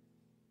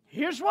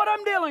 Here's what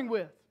I'm dealing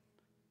with.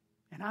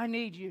 And I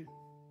need you.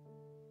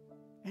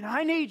 And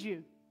I need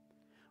you.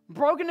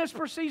 Brokenness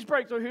precedes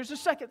breakthrough. Here's the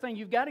second thing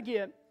you've got to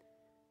get.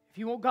 If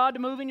you want God to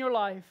move in your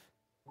life,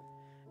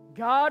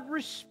 God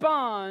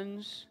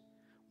responds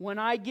when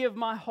I give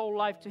my whole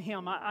life to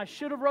Him. I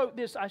should have wrote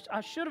this.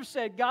 I should have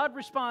said, God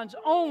responds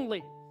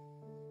only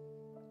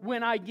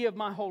when I give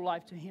my whole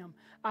life to Him.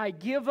 I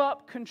give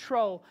up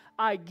control.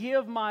 I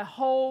give my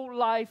whole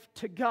life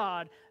to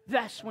God.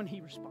 That's when He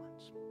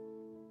responds.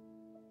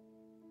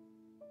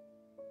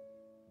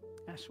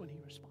 That's when He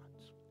responds.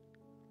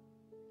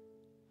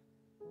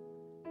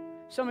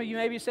 Some of you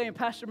may be saying,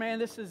 Pastor, man,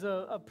 this is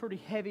a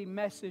pretty heavy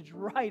message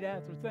right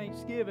after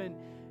Thanksgiving.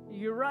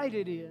 You're right,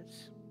 it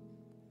is.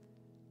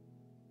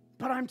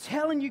 But I'm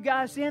telling you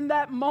guys, in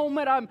that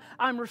moment,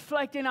 I'm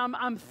reflecting,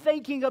 I'm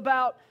thinking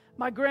about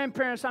my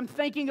grandparents. I'm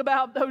thinking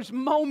about those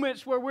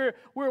moments where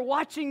we're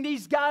watching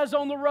these guys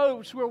on the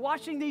ropes. We're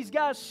watching these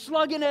guys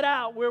slugging it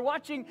out. We're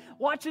watching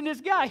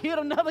this guy hit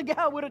another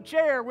guy with a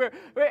chair.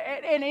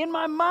 And in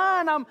my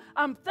mind,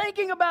 I'm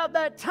thinking about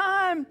that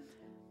time,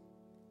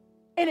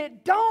 and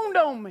it dawned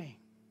on me,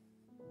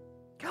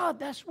 God,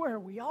 that's where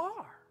we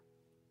are.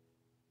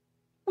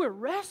 We're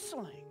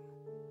wrestling,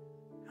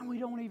 and we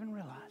don't even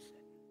realize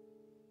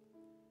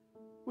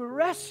it. We're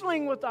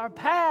wrestling with our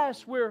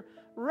past. We're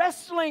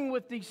wrestling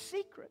with these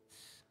secrets.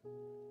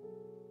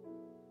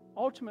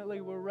 Ultimately,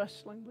 we're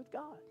wrestling with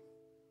God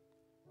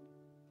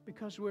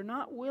because we're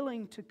not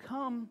willing to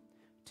come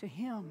to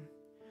Him.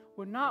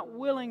 We're not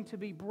willing to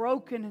be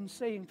broken and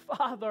saying,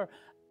 Father,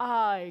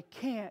 I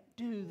can't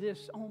do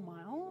this on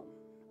my own.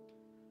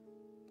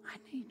 I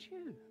need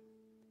you.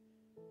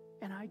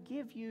 And I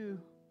give you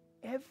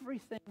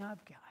everything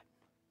I've got.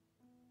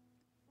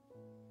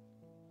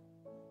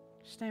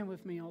 Stand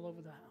with me all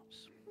over the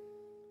house.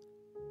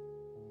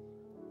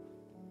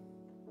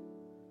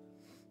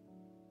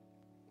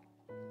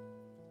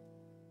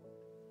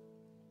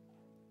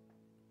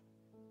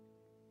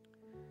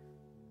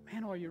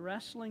 Man, are you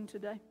wrestling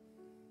today?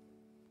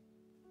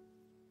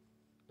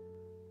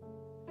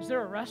 Is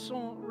there a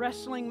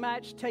wrestling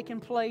match taking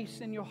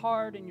place in your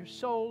heart, in your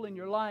soul, in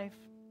your life?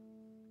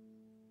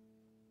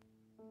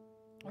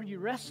 Are you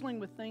wrestling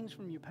with things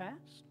from your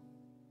past?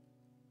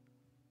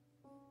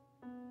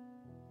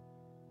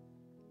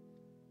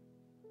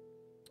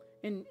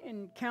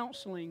 In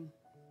counseling,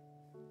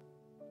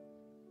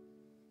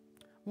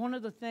 one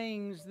of the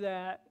things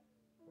that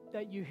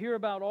you hear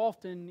about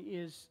often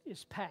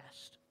is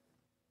past.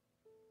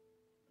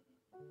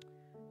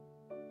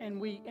 And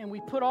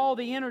we put all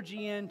the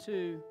energy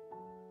into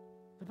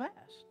the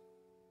past.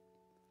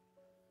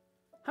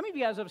 How many of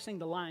you guys ever seen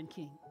The Lion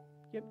King?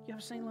 You ever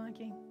seen Lion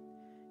King?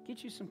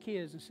 Get you some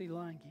kids and see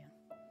Lion King.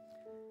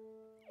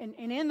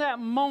 And in that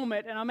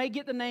moment, and I may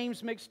get the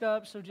names mixed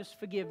up, so just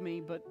forgive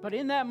me, but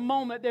in that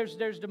moment, there's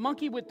the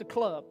monkey with the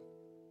club.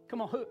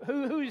 Come on,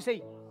 who is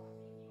he?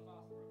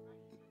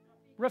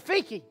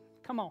 Rafiki.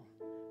 Come on.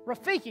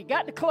 Rafiki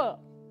got the club.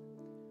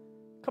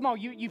 Come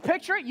on, you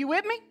picture it? You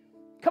with me?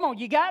 Come on,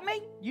 you got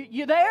me?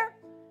 You there?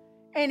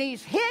 And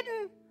he's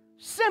hitting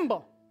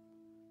Simba.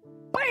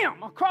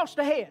 Bam! Across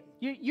the head.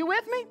 You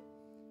with me?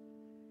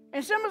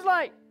 And Simba's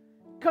like,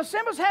 because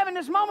Simba's having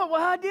this moment,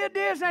 well, I did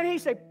this, and he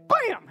said,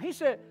 bam! He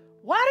said,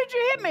 why did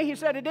you hit me? He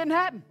said, it didn't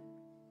happen.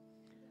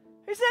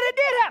 He said, it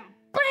did happen.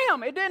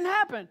 Bam! It didn't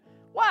happen.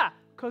 Why?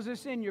 Because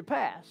it's in your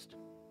past.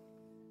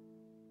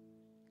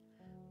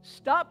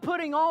 Stop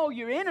putting all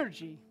your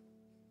energy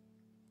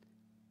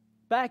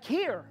back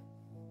here.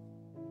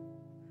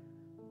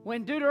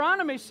 When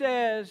Deuteronomy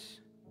says,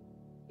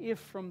 if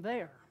from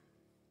there,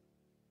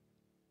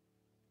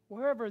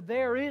 wherever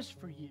there is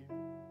for you,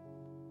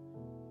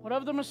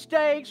 whatever the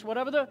mistakes,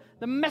 whatever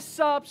the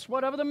mess-ups,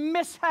 whatever the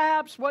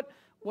mishaps,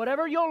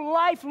 whatever your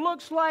life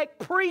looks like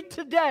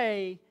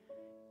pre-today,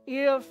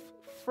 if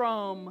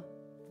from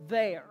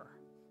there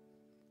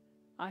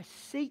I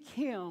seek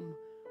Him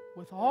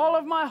with all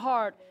of my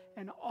heart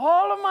and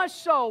all of my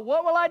soul,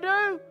 what will I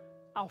do?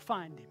 I'll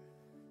find Him.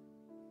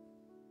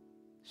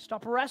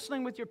 Stop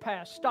wrestling with your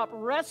past. Stop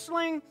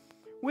wrestling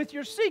with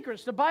your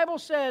secrets. The Bible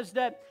says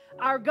that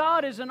our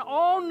God is an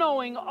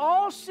all-knowing,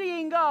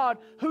 all-seeing God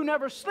who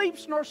never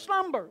sleeps nor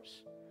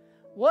slumbers.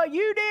 What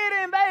you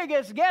did in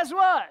Vegas, guess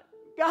what?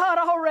 God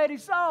already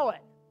saw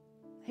it.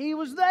 He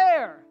was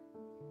there.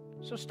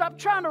 So stop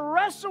trying to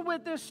wrestle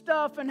with this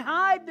stuff and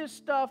hide this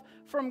stuff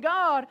from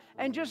God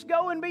and just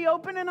go and be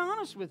open and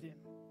honest with Him.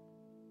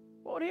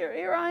 Lord,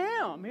 here I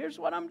am. Here's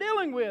what I'm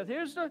dealing with.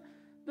 Here's the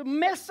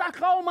mess I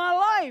call my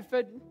life.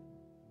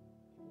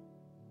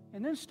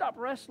 And then stop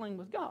wrestling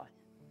with God.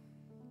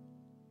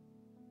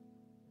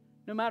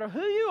 No matter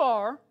who you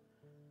are,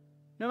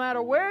 no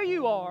matter where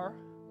you are,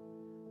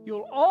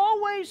 you'll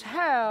always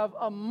have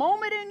a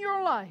moment in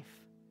your life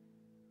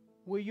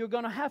where you're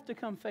going to have to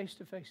come face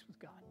to face with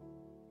God.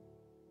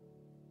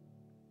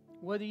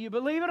 Whether you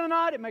believe it or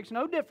not, it makes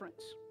no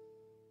difference.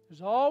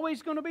 There's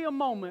always going to be a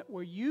moment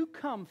where you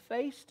come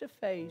face to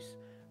face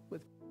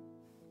with God.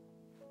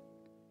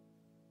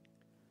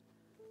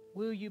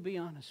 Will you be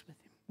honest with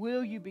Him?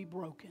 Will you be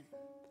broken?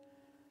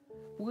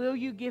 Will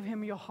you give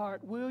Him your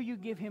heart? Will you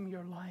give Him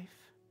your life?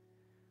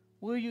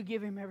 Will you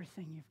give Him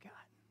everything you've got?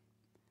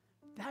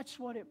 That's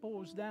what it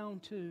boils down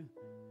to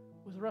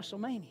with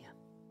WrestleMania.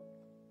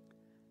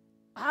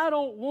 I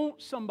don't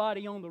want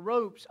somebody on the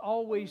ropes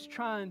always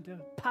trying to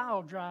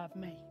pile drive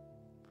me.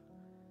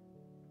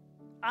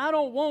 I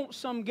don't want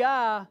some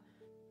guy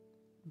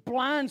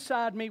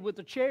blindside me with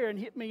a chair and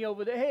hit me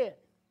over the head.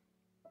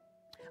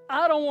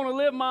 I don't want to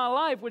live my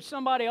life with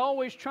somebody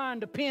always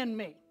trying to pin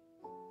me.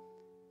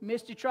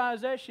 Misty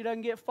tries that, she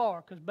doesn't get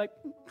far. Because,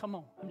 come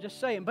on, I'm just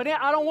saying. But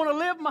I don't want to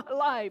live my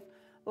life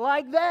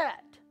like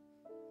that.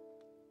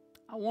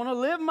 I want to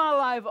live my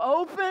life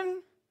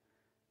open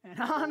and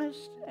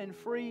honest and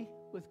free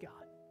with God.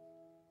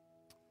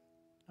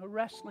 No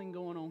wrestling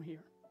going on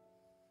here.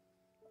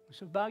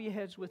 So bow your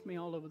heads with me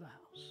all over the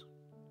house.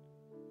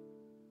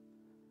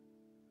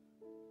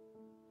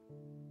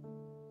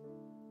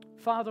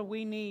 Father,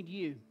 we need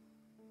You.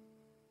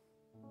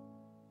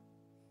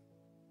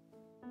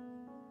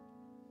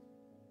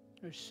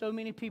 There's so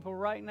many people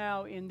right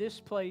now in this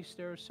place.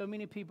 There are so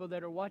many people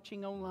that are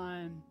watching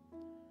online.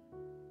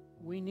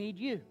 We need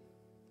You.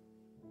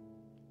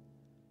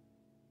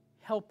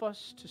 Help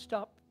us to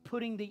stop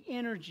putting the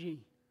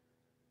energy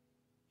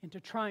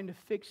into trying to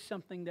fix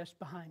something that's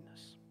behind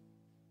us.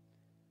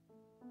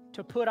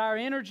 To put our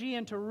energy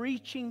into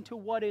reaching to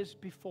what is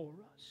before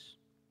us.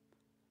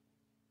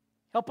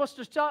 Help us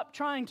to stop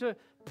trying to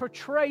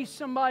portray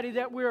somebody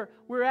that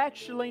we're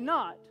actually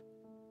not.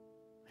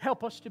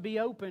 Help us to be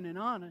open and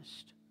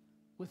honest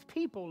with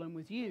people and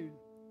with You.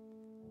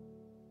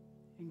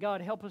 And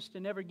God, help us to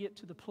never get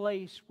to the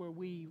place where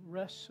we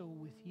wrestle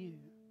with You.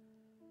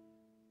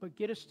 But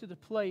get us to the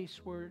place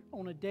where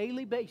on a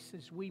daily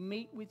basis we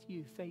meet with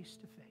You face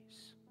to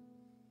face.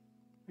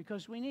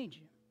 Because we need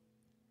You.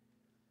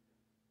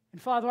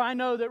 And Father, I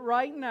know that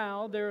right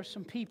now there are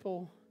some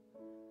people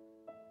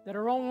that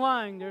are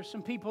online. There's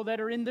some people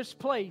that are in this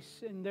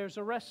place and there's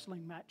a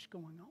wrestling match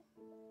going on.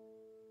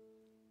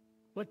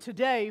 But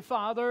today,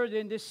 Father,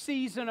 in this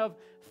season of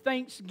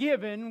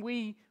Thanksgiving,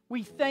 we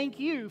thank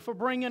You for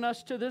bringing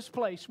us to this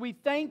place. We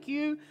thank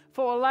You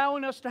for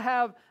allowing us to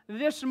have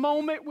this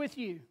moment with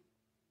You,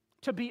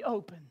 to be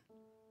open,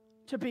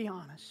 to be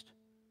honest,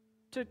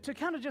 to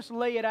kind of just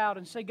lay it out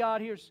and say,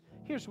 God,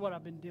 here's what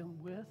I've been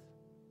dealing with.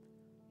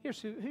 Here's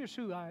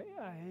who I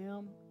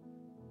am.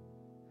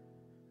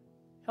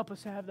 Help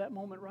us have that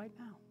moment right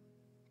now.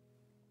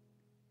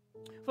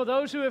 For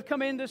those who have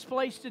come in this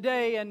place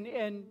today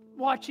and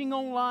watching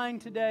online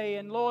today,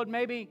 and Lord,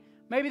 maybe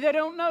they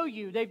don't know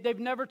You. They've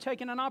never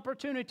taken an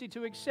opportunity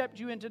to accept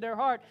You into their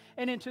heart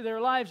and into their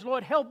lives.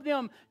 Lord, help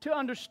them to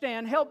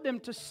understand. Help them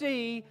to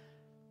see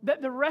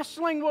that the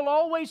wrestling will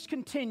always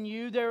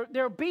continue.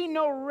 There'll be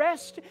no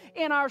rest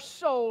in our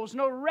souls,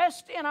 no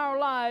rest in our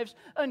lives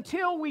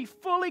until we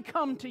fully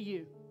come to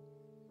You.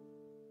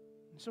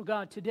 So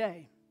God,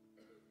 today,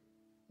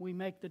 we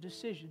make the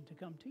decision to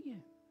come to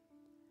You.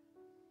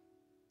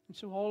 And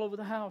so all over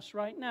the house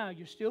right now,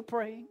 you're still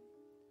praying.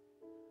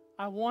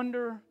 I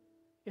wonder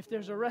if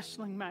there's a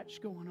wrestling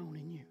match going on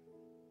in you.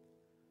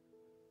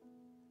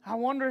 I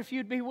wonder if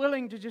you'd be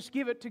willing to just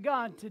give it to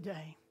God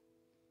today.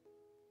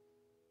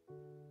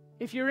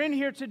 If you're in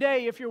here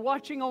today, if you're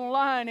watching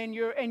online and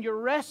you're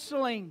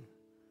wrestling,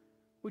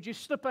 would you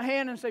slip a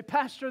hand and say,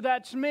 Pastor,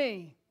 that's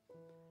me.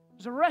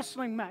 There's a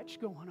wrestling match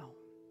going on.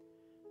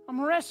 I'm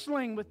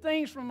wrestling with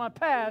things from my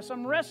past.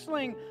 I'm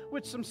wrestling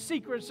with some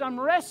secrets. I'm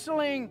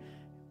wrestling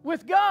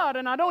with God,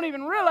 and I don't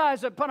even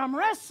realize it, but I'm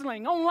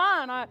wrestling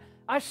online.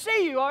 I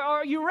see you.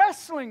 Are you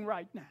wrestling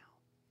right now?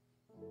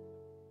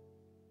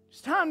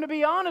 It's time to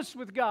be honest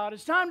with God.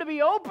 It's time to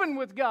be open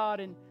with God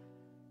and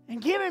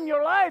give Him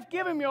your life,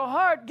 give Him your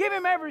heart, give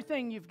Him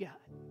everything you've got.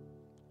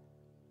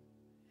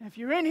 And if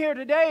you're in here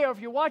today or if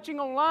you're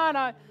watching online,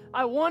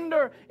 I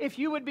wonder if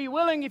you would be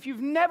willing, if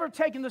you've never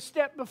taken the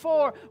step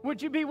before,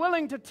 would you be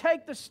willing to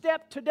take the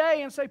step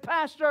today and say,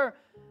 Pastor,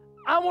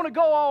 I want to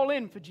go all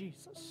in for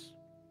Jesus.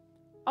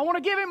 I want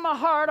to give Him my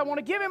heart. I want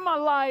to give Him my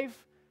life.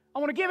 I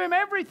want to give Him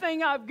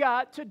everything I've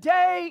got.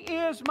 Today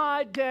is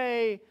my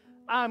day.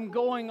 I'm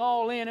going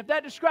all in. If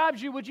that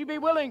describes you, would you be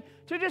willing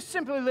to just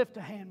simply lift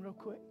a hand real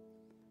quick?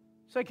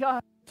 Say,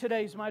 God,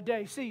 today's my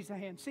day. Seize the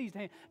hand. Seize the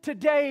hand.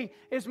 Today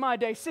is my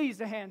day. Seize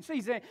the hand.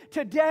 Seize the hand.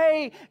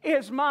 Today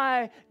is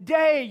my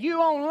day.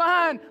 You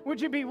online, would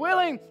you be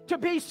willing to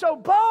be so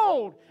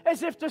bold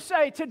as if to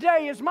say,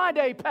 today is my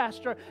day,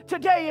 Pastor.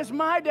 Today is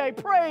my day.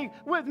 Pray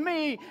with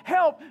me.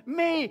 Help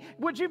me.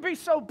 Would you be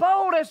so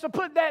bold as to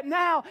put that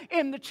now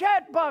in the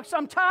chat box?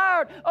 I'm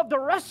tired of the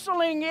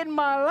wrestling in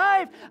my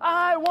life.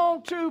 I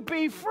want to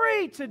be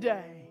free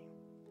today.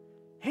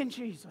 In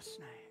Jesus'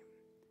 name.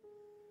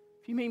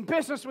 If you mean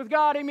business with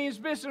God, He means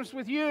business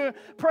with you.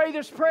 Pray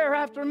this prayer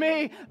after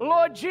me.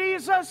 Lord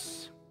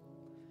Jesus,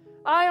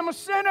 I am a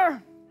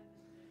sinner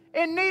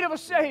in need of a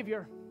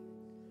Savior.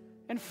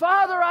 And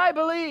Father, I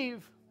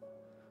believe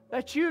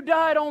that You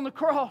died on the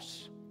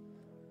cross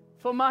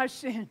for my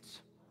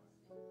sins.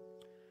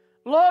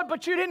 Lord,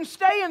 but You didn't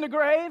stay in the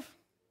grave.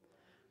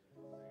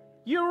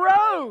 You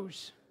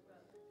rose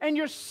and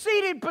You're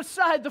seated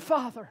beside the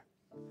Father.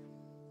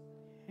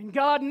 And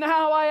God,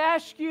 now I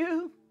ask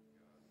you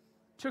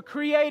to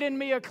create in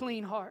me a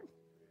clean heart.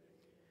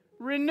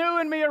 Renew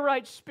in me a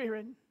right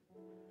spirit.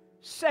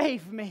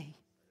 Save me.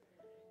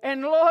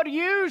 And Lord,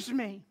 use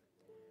me.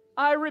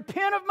 I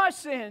repent of my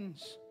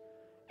sins.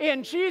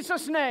 In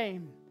Jesus'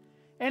 name.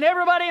 And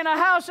everybody in the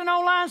house and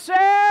online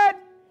said,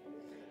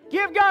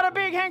 give God a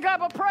big hand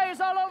clap of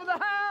praise all over the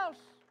house.